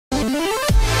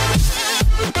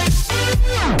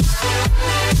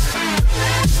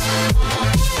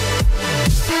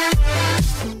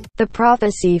The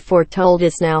prophecy foretold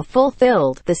is now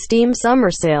fulfilled. The Steam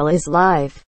Summer Sale is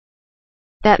live.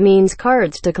 That means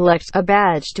cards to collect, a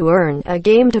badge to earn, a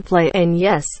game to play, and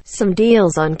yes, some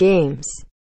deals on games.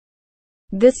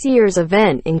 This year's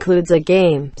event includes a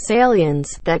game,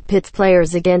 Saliens, that pits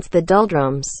players against the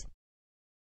doldrums,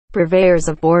 purveyors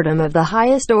of boredom of the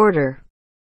highest order,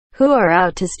 who are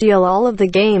out to steal all of the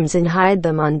games and hide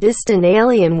them on distant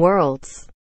alien worlds,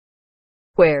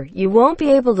 where you won't be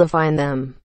able to find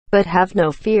them. But have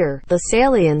no fear, the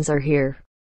Saliens are here.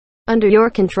 Under your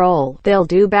control, they'll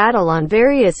do battle on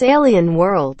various alien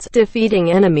worlds,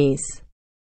 defeating enemies,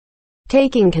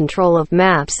 taking control of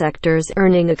map sectors,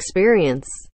 earning experience,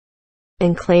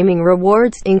 and claiming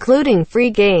rewards, including free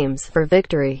games, for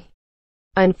victory.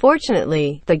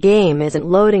 Unfortunately, the game isn't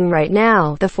loading right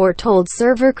now. The foretold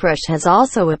server crash has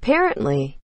also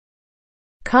apparently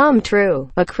come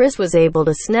true, but Chris was able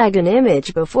to snag an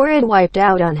image before it wiped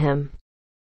out on him,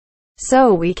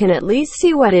 so we can at least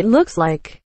see what it looks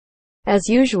like. As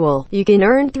usual, you can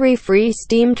earn 3 free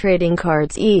Steam trading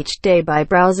cards each day by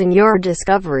browsing your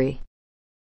discovery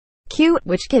queue,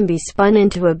 which can be spun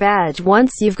into a badge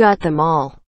once you've got them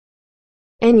all.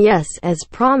 And yes, as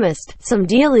promised, some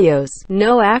dealios.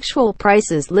 No actual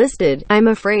prices listed, I'm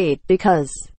afraid,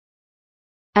 because,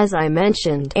 as I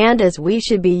mentioned, and as we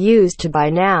should be used to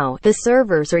by now, the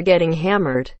servers are getting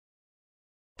hammered.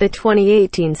 The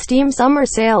 2018 Steam Summer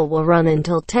Sale will run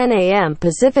until 10 a.m.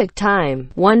 Pacific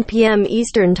Time, 1 p.m.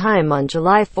 Eastern Time on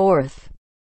July 4th.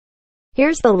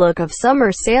 Here's the look of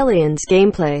Summer Saliens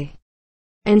gameplay.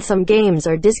 And some games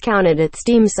are discounted at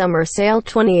Steam Summer Sale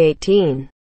 2018.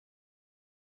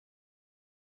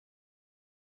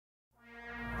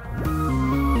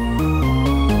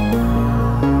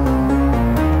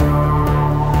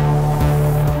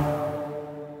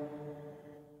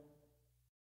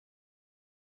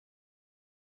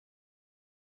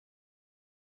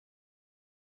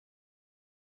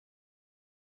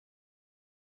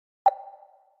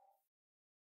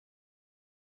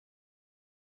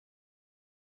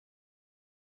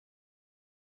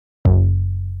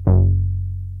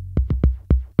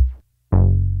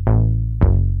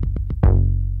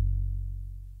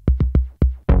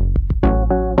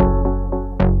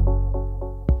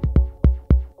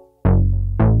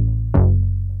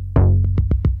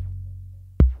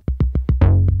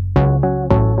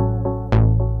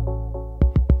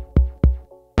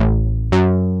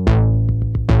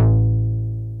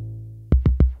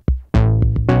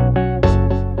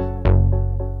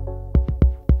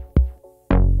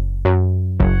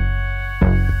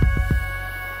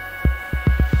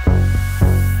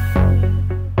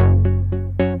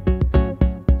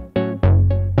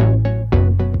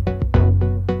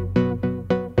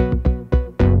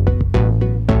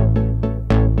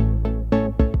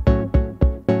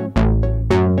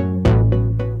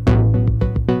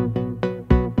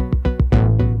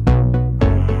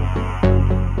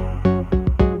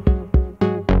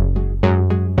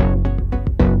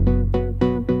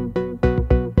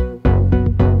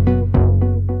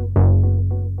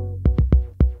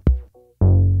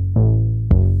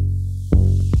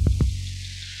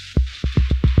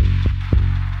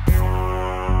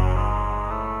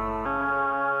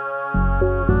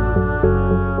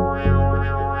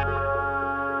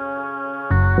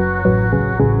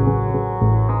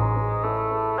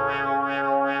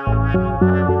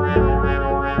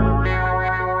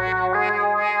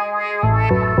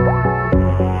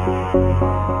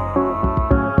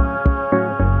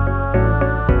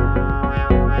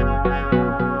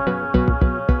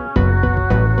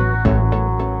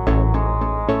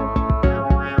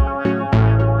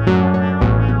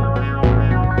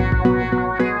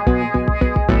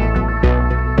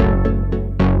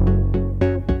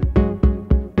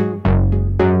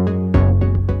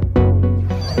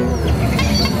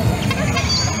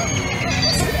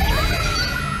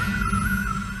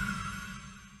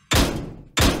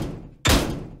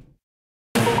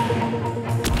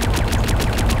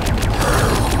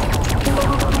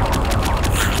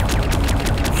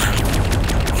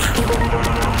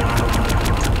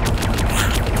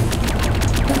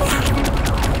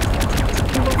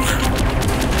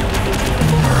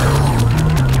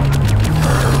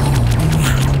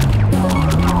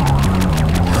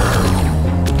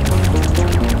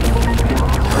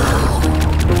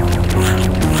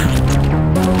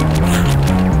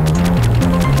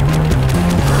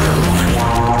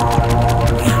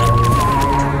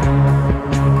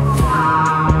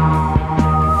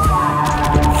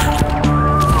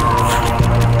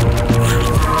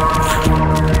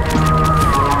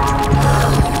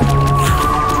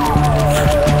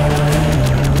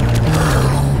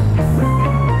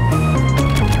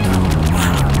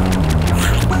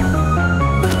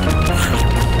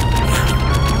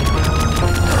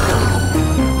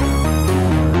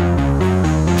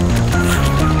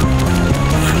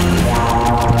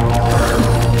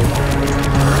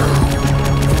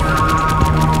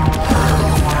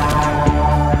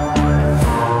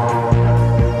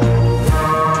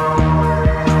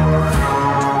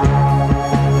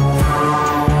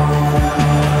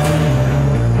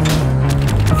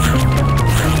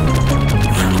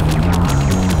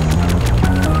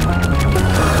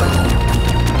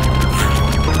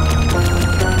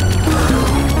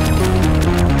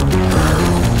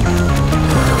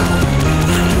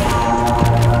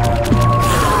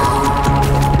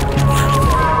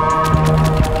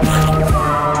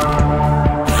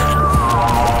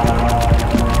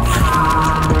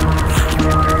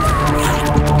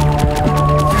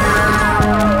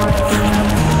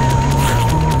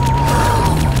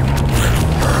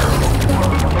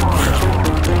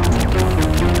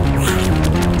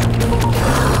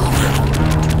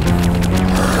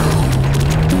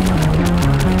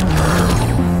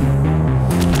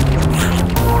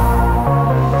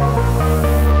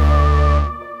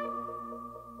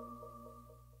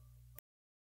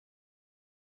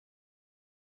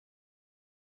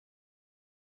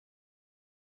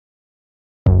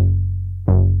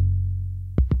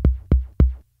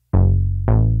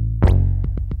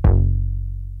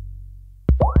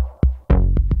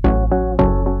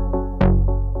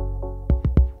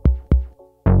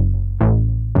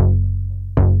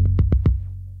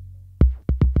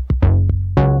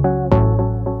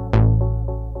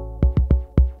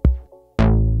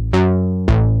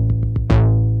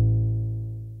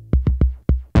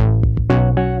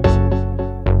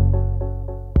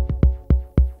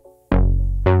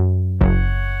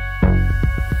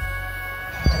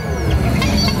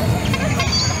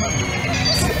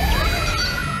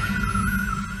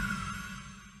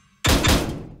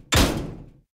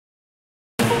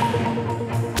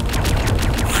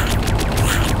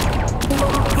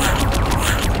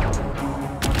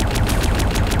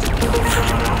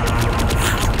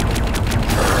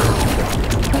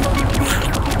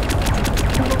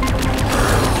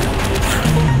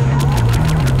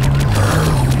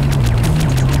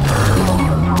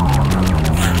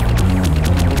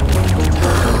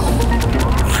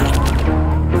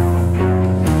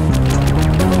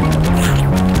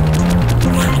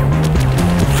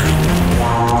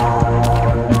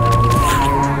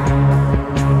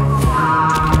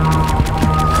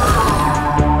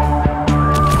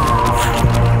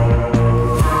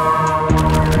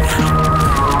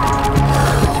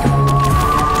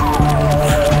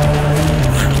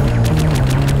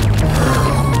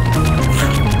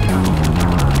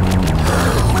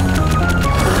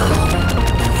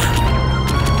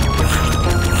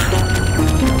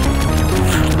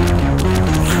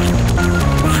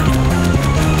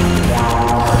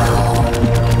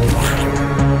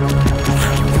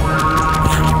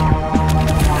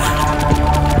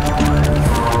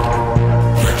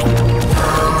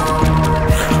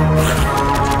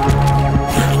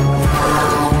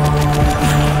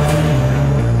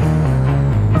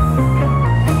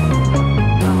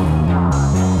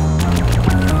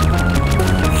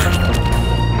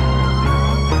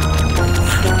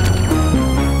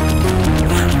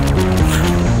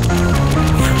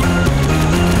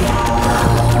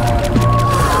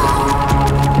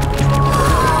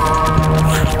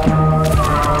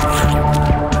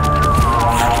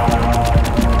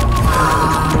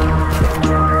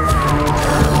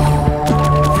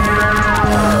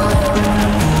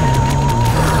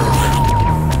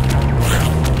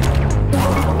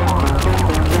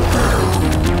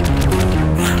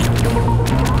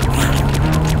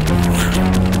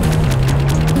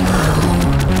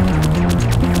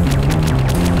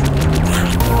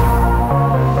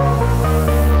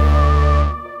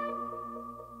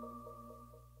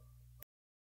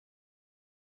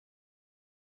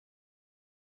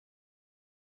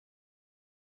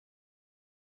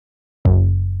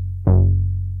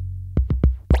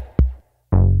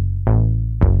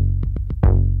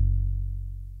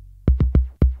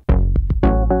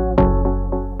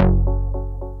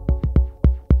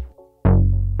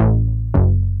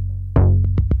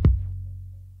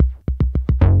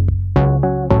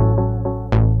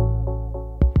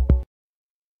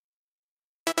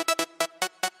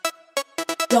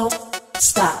 Don't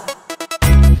stop.